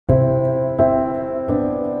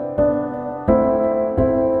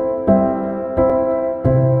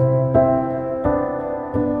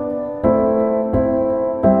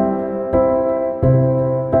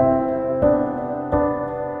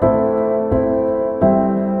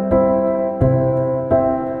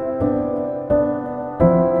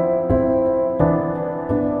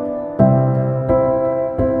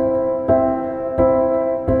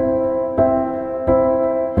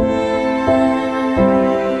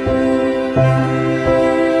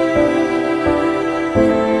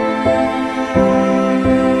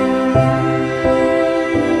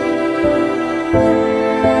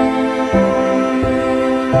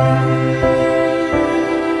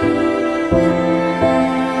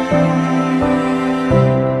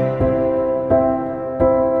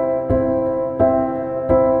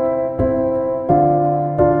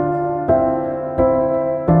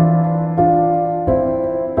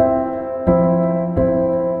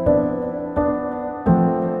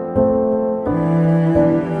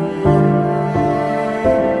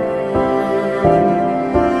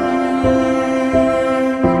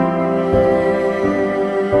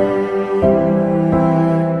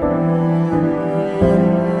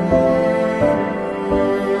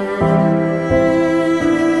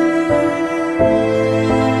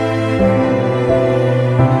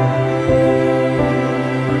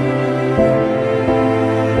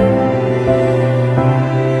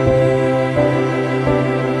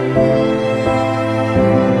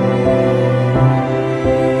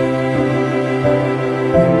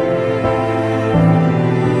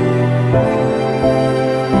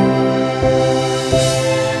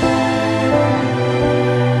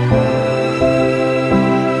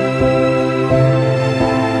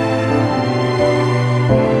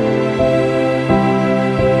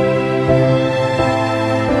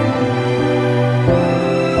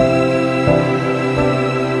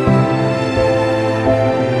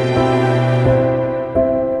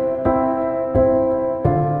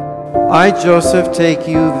I, Joseph, take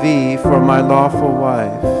you, V, for my lawful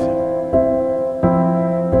wife,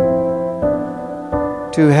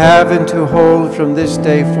 to have and to hold from this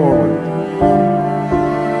day forward,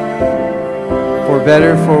 for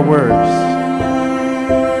better, for worse,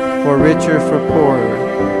 for richer, for poorer,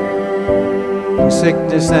 in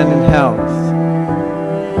sickness and in health,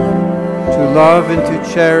 to love and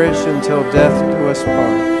to cherish until death do us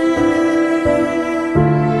part.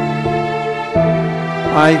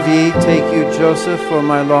 I, V, take you, Joseph, for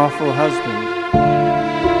my lawful husband,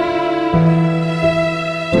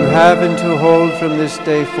 to have and to hold from this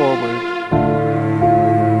day forward,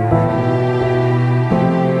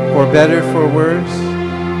 for better, for worse,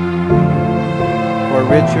 for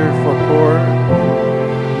richer, for poorer,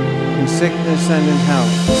 in sickness and in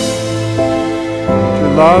health, to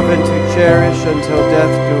love and to cherish until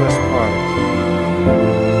death do us part.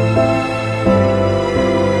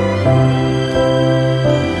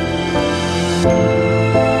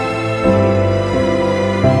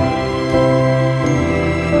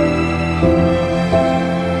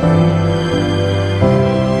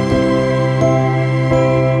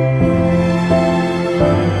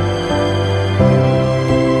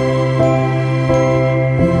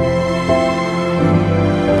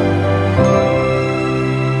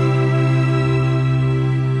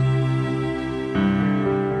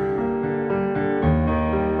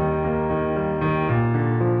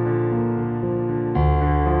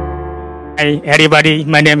 Hi everybody,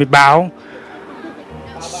 my name is Bảo.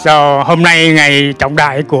 So, hôm nay ngày trọng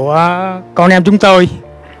đại của con em chúng tôi,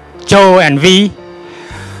 Joe and V.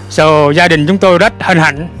 So, gia đình chúng tôi rất hân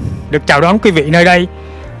hạnh được chào đón quý vị nơi đây.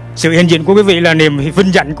 Sự hiện diện của quý vị là niềm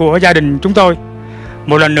vinh dự của gia đình chúng tôi.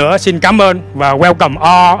 Một lần nữa xin cảm ơn và welcome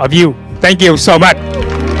all of you. Thank you so much.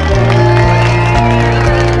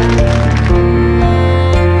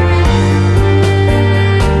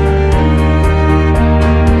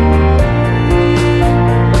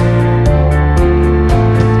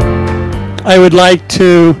 I would like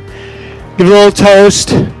to give a little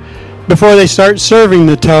toast before they start serving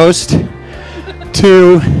the toast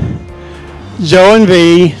to Joe and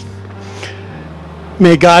V.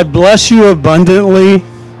 May God bless you abundantly,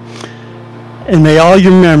 and may all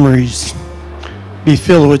your memories be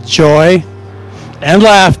filled with joy and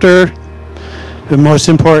laughter, but most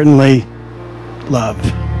importantly, love.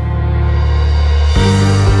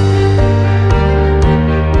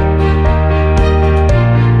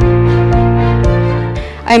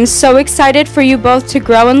 I'm so excited for you both to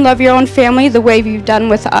grow and love your own family the way you've done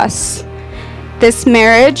with us. This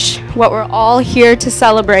marriage, what we're all here to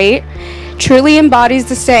celebrate, truly embodies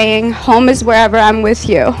the saying, home is wherever I'm with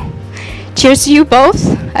you. Cheers to you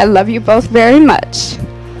both. I love you both very much.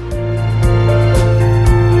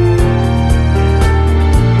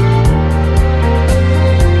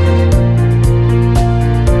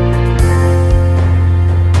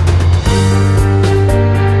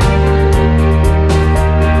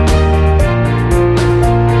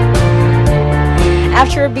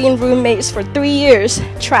 After being roommates for 3 years,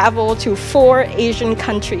 traveled to 4 Asian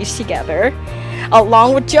countries together,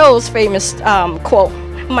 along with Joe's famous quote,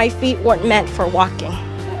 "My feet weren't meant for walking."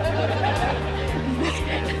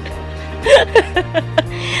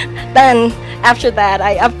 Then, after that,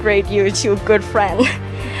 I upgrade you to a good friend.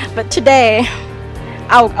 But today,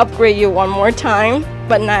 I'll upgrade you one more time,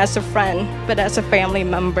 but not as a friend, but as a family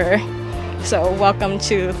member. So, welcome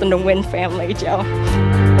to the Nguyen family, Joe.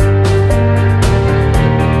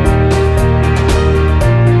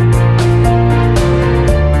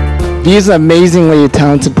 He's an amazingly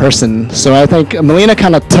talented person, so I think Melina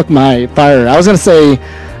kind of took my fire. I was gonna say,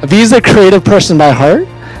 V's a creative person by heart.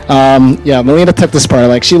 Yeah, Melina took this part.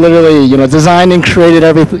 Like she literally, designed and created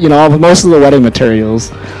everything, most of the wedding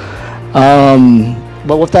materials.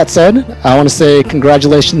 But with that said, I want to say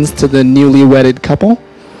congratulations to the newly wedded couple.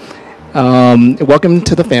 Welcome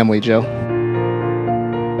to the family, Joe.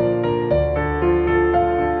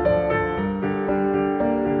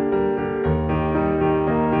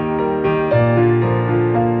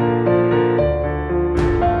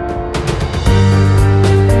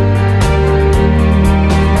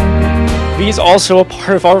 He's also a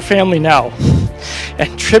part of our family now.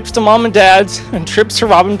 And trips to Mom and Dad's and trips to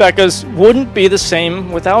Rob and Becca's wouldn't be the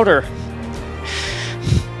same without her.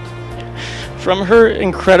 From her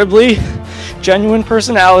incredibly genuine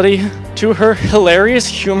personality, to her hilarious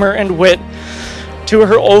humor and wit, to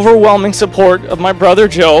her overwhelming support of my brother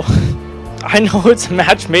Joe, I know it's a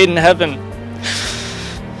match made in heaven.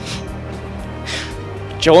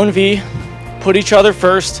 Joe and V put each other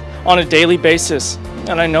first on a daily basis,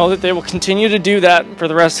 and I know that they will continue to do that for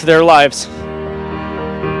the rest of their lives.